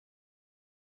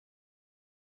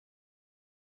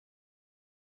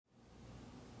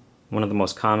One of the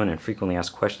most common and frequently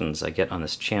asked questions I get on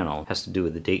this channel has to do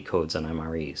with the date codes on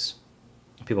MREs.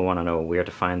 People want to know where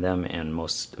to find them and,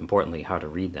 most importantly, how to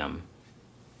read them.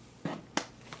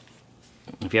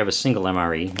 If you have a single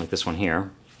MRE, like this one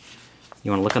here,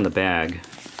 you want to look on the bag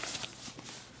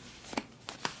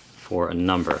for a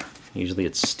number. Usually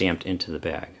it's stamped into the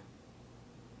bag.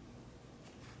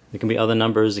 There can be other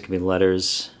numbers, it can be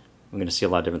letters. We're going to see a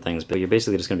lot of different things, but you're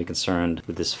basically just going to be concerned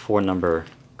with this 4-number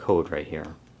code right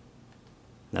here.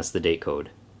 That's the date code,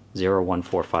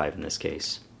 0145 in this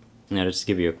case. Now, just to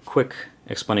give you a quick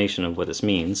explanation of what this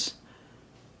means,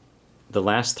 the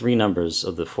last 3 numbers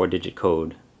of the 4-digit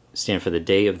code stand for the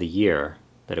day of the year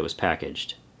that it was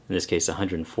packaged, in this case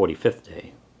 145th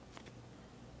day.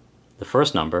 The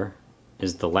first number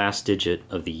is the last digit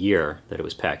of the year that it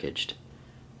was packaged.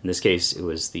 In this case, it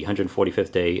was the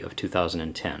 145th day of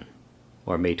 2010,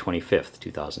 or May 25th,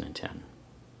 2010.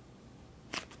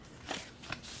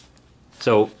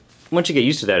 So once you get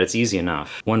used to that, it's easy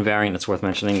enough. One variant that's worth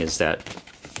mentioning is that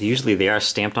usually they are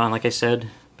stamped on, like I said,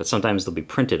 but sometimes they'll be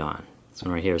printed on. This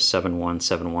one right here is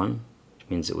 7171, which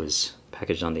means it was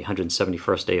packaged on the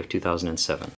 171st day of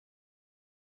 2007.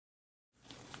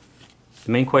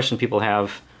 The main question people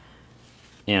have,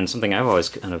 and something I've always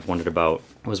kind of wondered about,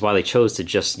 was why they chose to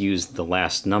just use the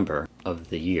last number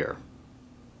of the year.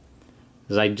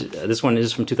 This one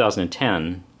is from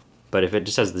 2010, but if it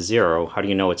just has the 0, how do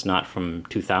you know it's not from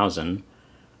 2000,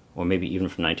 or maybe even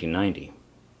from 1990?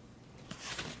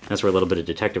 That's where a little bit of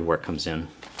detective work comes in.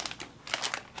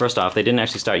 First off, they didn't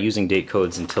actually start using date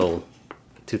codes until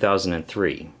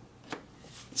 2003.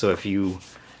 So if you,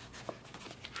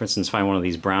 for instance, find one of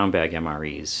these brown bag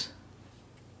MREs,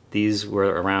 these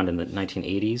were around in the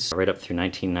 1980s, right up through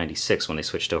 1996 when they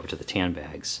switched over to the tan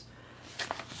bags.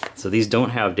 So these don't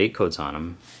have date codes on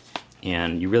them,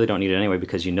 and you really don't need it anyway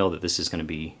because you know that this is going to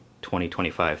be 20,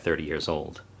 25, 30 years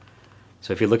old.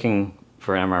 So if you're looking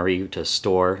for an MRE to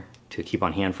store, to keep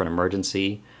on hand for an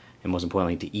emergency, and most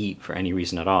importantly to eat for any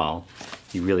reason at all,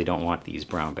 you really don't want these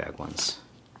brown bag ones.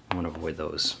 I want to avoid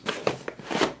those.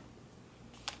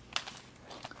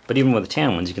 But even with the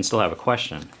tan ones, you can still have a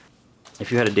question.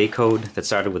 If you had a date code that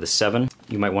started with a 7,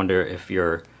 you might wonder if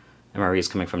your MRE is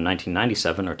coming from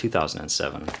 1997 or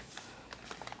 2007.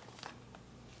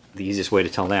 The easiest way to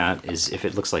tell that is if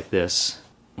it looks like this.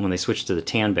 When they switched to the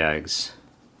tan bags,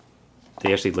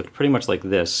 they actually looked pretty much like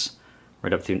this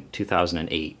right up through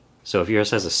 2008. So if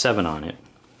yours has a 7 on it,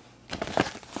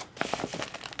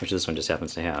 which this one just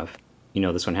happens to have, you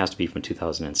know this one has to be from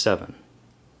 2007.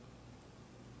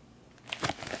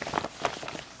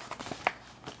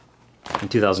 In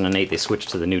 2008 they switched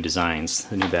to the new designs,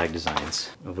 the new bag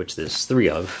designs, of which there's 3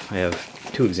 of. I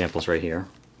have 2 examples right here.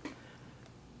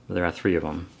 There are 3 of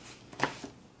them.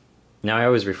 Now I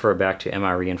always refer back to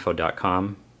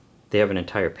MREinfo.com. They have an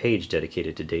entire page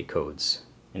dedicated to date codes.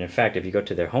 And in fact, if you go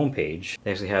to their homepage,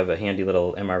 they actually have a handy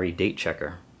little MRE date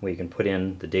checker where you can put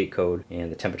in the date code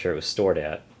and the temperature it was stored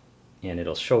at, and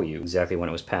it'll show you exactly when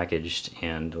it was packaged,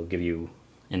 and it'll give you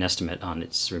an estimate on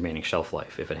its remaining shelf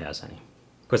life, if it has any.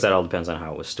 Of course, that all depends on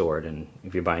how it was stored, and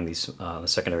if you're buying these on the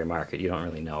secondary market, you don't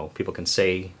really know. People can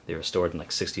say they were stored in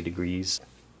like 60 degrees,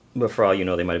 but for all you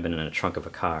know, they might have been in a trunk of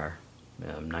a car,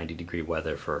 90-degree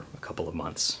weather for a couple of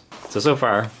months. So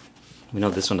far, we know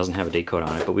this one doesn't have a date code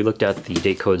on it, but we looked at the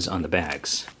date codes on the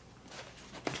bags.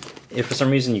 If for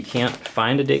some reason you can't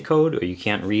find a date code, or you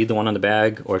can't read the one on the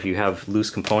bag, or if you have loose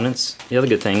components, the other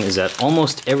good thing is that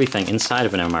almost everything inside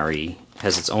of an MRE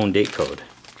has its own date code.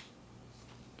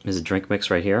 There's a drink mix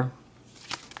right here.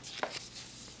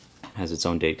 It has its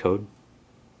own date code.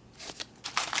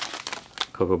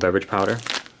 Cocoa beverage powder.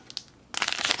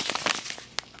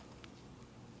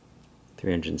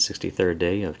 363rd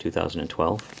day of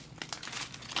 2012.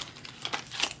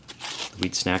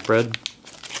 Wheat snack bread.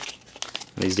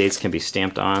 And these dates can be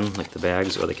stamped on like the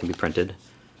bags, or they can be printed.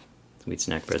 The wheat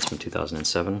snack bread's from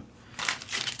 2007.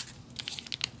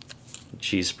 The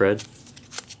cheese spread.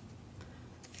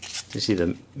 You see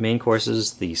the main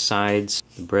courses, the sides,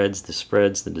 the breads, the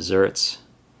spreads, the desserts.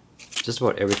 Just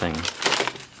about everything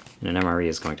in an MRE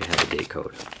is going to have a date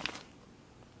code.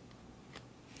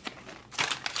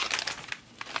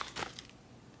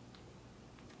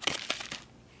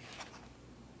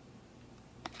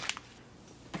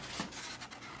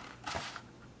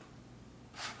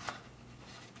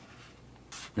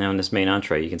 Now in this main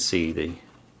entree you can see the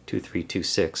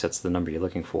 2326, that's the number you're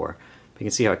looking for. But you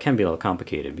can see how it can be a little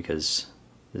complicated because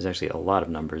there's actually a lot of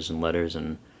numbers and letters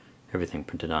and everything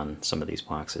printed on some of these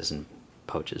boxes and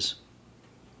pouches.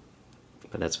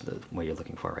 But that's what you're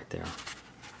looking for right there.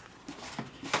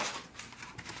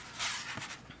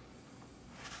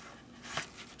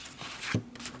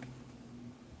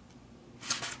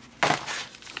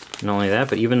 Not only that,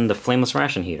 but even the flameless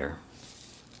ration heater,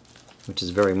 which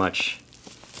is very much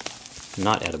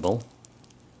not edible.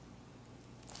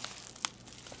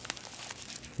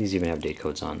 These even have date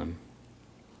codes on them.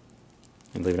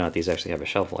 And believe it or not, these actually have a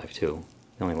shelf life too.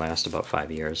 They only last about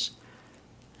 5 years,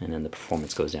 and then the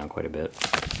performance goes down quite a bit.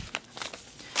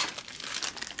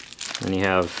 Then you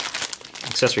have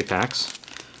accessory packs.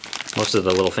 Most of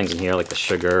the little things in here, like the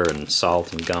sugar and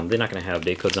salt and gum, they're not going to have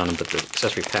date codes on them, but the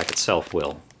accessory pack itself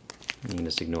will. And you can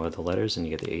just ignore the letters and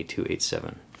you get the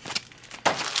 8287.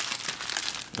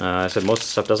 I said most of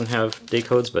the stuff doesn't have date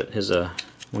codes, but here's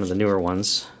one of the newer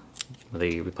ones.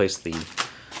 They replaced the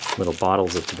little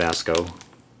bottles of Tabasco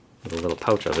with a little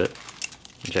pouch of it.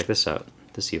 And check this out.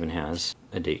 This even has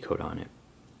a date code on it.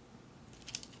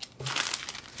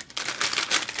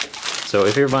 So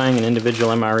if you're buying an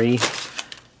individual MRE,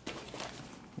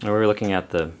 we're looking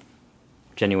at the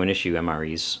genuine issue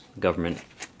MREs, government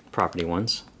property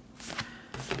ones.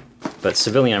 But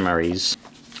civilian MREs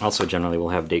also generally will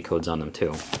have date codes on them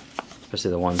too,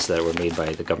 especially the ones that were made by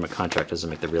the government contractors to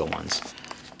make the real ones.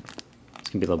 It's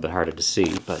going to be a little bit harder to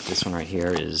see, but this one right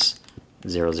here is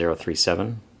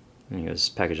 0037, and it was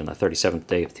packaged on the 37th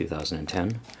day of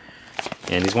 2010.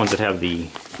 And these ones that have the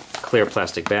clear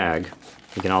plastic bag,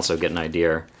 you can also get an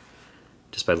idea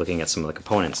just by looking at some of the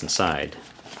components inside.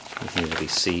 You can usually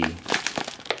see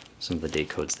some of the date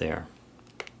codes there.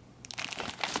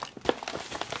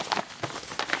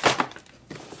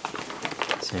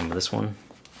 Same with this one.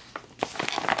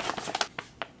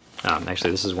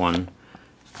 Actually, this is one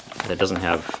that doesn't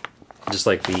have, just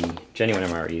like the genuine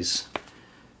MREs,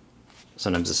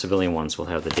 sometimes the civilian ones will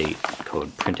have the date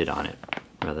code printed on it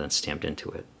rather than stamped into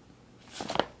it.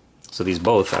 So these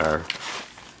both are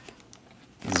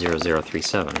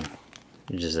 0037,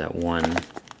 which is that one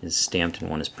is stamped and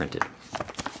one is printed.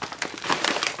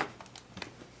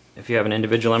 If you have an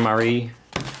individual MRE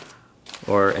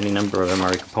or any number of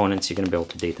MRE components, you're going to be able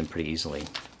to date them pretty easily.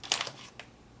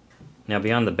 Now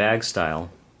beyond the bag style,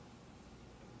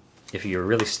 if you're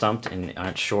really stumped and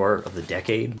aren't sure of the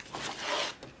decade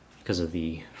because of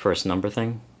the first number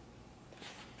thing,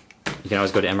 you can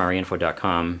always go to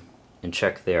MREinfo.com and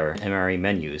check their MRE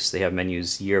menus. They have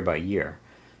menus year by year.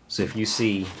 So if you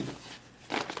see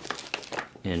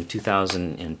in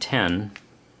 2010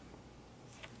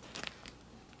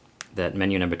 that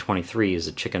menu number 23 is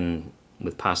a chicken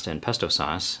with pasta and pesto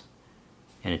sauce,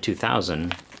 and in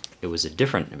 2000 it was a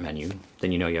different menu,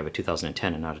 then you know you have a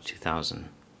 2010 and not a 2000.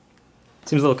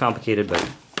 Seems a little complicated, but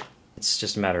it's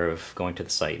just a matter of going to the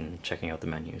site and checking out the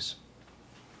menus.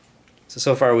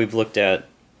 So far we've looked at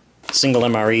single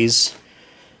MREs,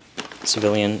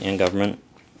 civilian and government,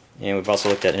 and we've also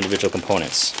looked at individual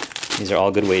components. These are all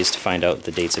good ways to find out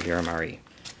the dates of your MRE.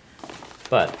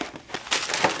 But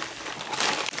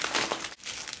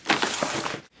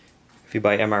if you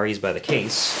buy MREs by the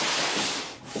case,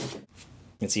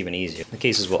 it's even easier. The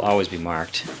cases will always be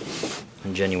marked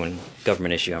on genuine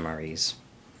government issue MREs.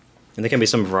 And there can be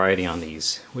some variety on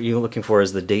these. What you're looking for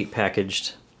is the date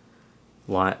packaged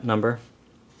lot number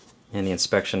and the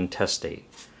inspection test date.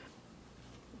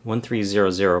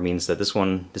 1300 means that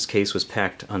this case was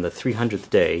packed on the 300th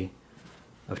day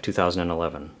of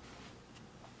 2011,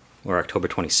 or October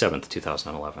 27th,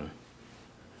 2011.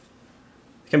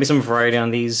 There can be some variety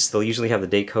on these. They'll usually have the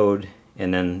date code,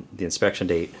 and then the inspection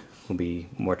date will be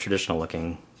more traditional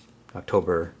looking,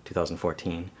 October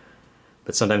 2014.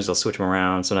 But sometimes they'll switch them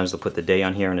around. Sometimes they'll put the day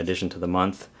on here in addition to the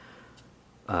month.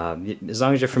 As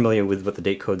long as you're familiar with what the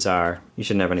date codes are, you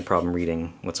shouldn't have any problem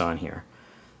reading what's on here.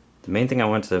 The main thing I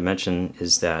wanted to mention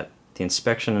is that the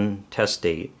inspection test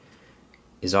date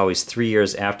is always 3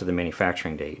 years after the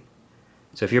manufacturing date.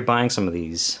 So if you're buying some of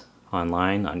these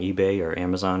online, on eBay or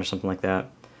Amazon or something like that,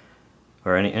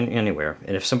 or anywhere,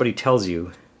 and if somebody tells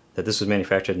you that this was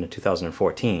manufactured in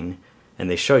 2014, and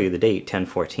they show you the date,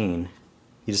 10/14,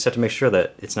 you just have to make sure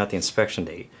that it's not the inspection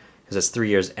date, because that's 3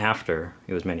 years after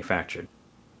it was manufactured.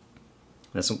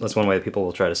 That's one way that people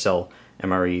will try to sell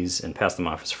MREs and pass them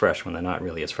off as fresh when they're not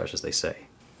really as fresh as they say.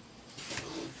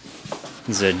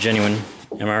 These are genuine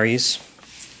MREs.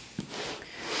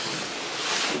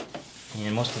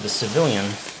 And most of the civilian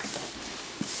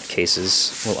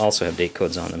cases will also have date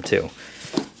codes on them too.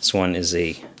 This one is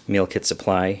a meal kit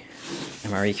supply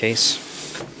MRE case.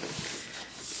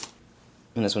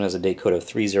 And this one has a date code of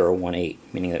 3018,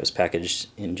 meaning that it was packaged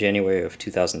in January of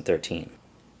 2013.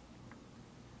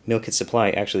 Meal Kit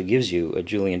Supply actually gives you a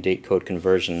Julian Date Code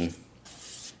conversion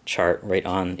chart right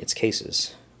on its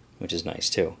cases, which is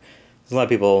nice too. There's a lot of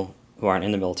people who aren't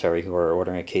in the military who are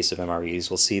ordering a case of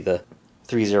MREs will see the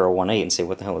 3018 and say,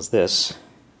 what the hell is this?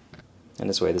 And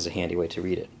this way there's a handy way to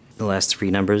read it. The last three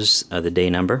numbers are the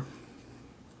day number.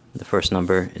 The first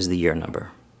number is the year number.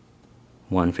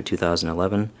 1 for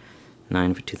 2011,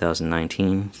 9 for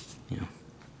 2019,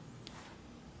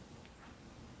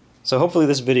 So hopefully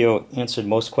this video answered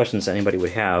most questions that anybody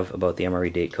would have about the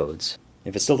MRE date codes.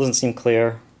 If it still doesn't seem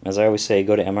clear, as I always say,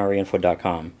 go to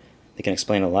mreinfo.com. They can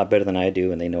explain a lot better than I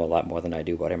do, and they know a lot more than I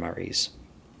do about MREs.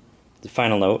 The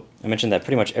final note, I mentioned that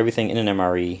pretty much everything in an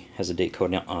MRE has a date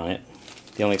code on it.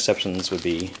 The only exceptions would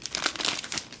be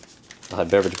the hot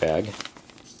beverage bag.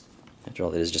 After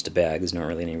all, it is just a bag. There's not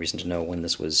really any reason to know when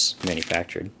this was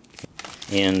manufactured.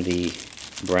 And the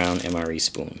brown MRE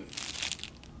spoon.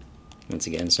 Once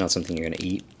again, it's not something you're going to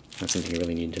eat. Not something you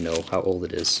really need to know how old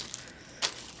it is.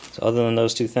 So other than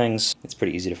those two things, it's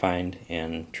pretty easy to find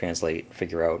and translate,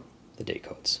 figure out the date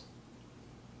codes.